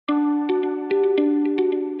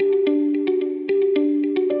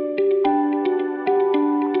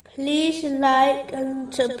like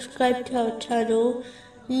and subscribe to our channel.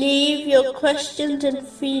 Leave your questions and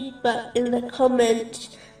feedback in the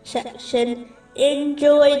comments section.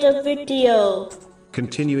 Enjoy the video.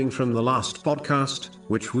 Continuing from the last podcast,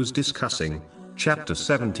 which was discussing chapter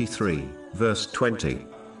 73, verse 20.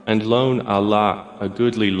 And loan Allah a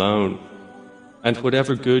goodly loan. And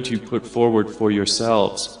whatever good you put forward for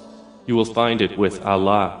yourselves, you will find it with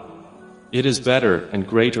Allah. It is better and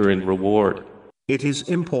greater in reward. It is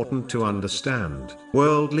important to understand,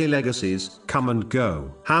 worldly legacies come and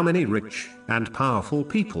go. How many rich and powerful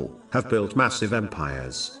people have built massive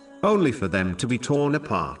empires, only for them to be torn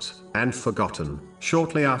apart and forgotten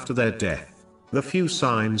shortly after their death? The few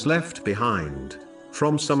signs left behind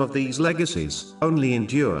from some of these legacies only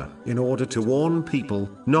endure in order to warn people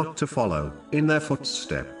not to follow in their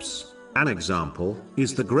footsteps. An example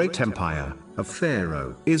is the great empire of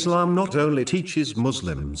Pharaoh. Islam not only teaches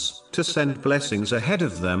Muslims to send blessings ahead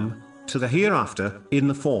of them to the hereafter in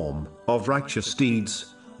the form of righteous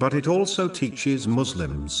deeds, but it also teaches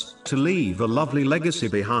Muslims to leave a lovely legacy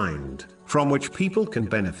behind, from which people can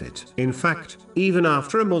benefit. In fact, even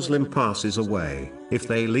after a Muslim passes away, if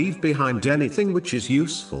they leave behind anything which is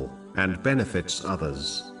useful and benefits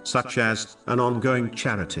others, such as an ongoing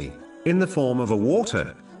charity, in the form of a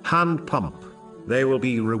water hand pump, they will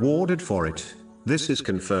be rewarded for it. This is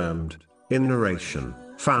confirmed in narration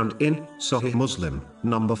found in Sahih Muslim,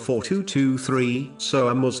 number 4223. So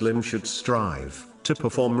a Muslim should strive to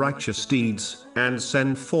perform righteous deeds and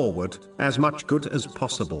send forward as much good as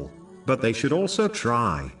possible. But they should also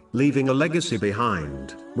try leaving a legacy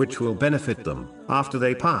behind which will benefit them after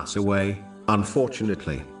they pass away.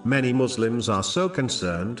 Unfortunately, many Muslims are so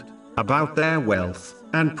concerned about their wealth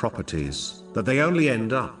and properties that they only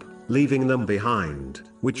end up leaving them behind,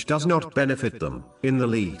 which does not benefit them in the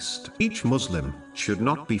least. Each Muslim should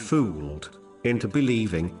not be fooled into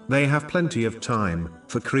believing they have plenty of time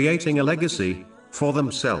for creating a legacy for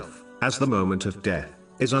themselves, as the moment of death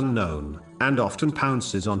is unknown and often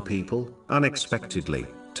pounces on people unexpectedly.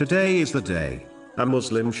 Today is the day a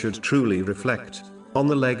Muslim should truly reflect on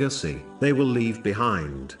the legacy they will leave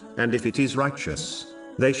behind, and if it is righteous,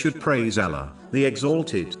 they should praise Allah, the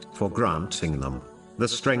Exalted, for granting them the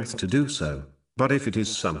strength to do so. But if it is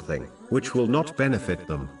something which will not benefit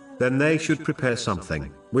them, then they should prepare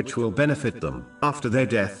something which will benefit them after their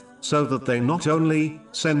death, so that they not only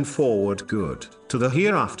send forward good to the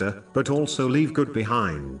hereafter, but also leave good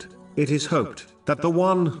behind. It is hoped that the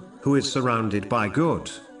one who is surrounded by good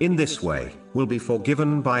in this way will be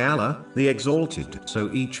forgiven by Allah, the Exalted.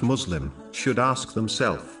 So each Muslim should ask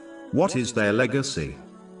themselves, what is their legacy?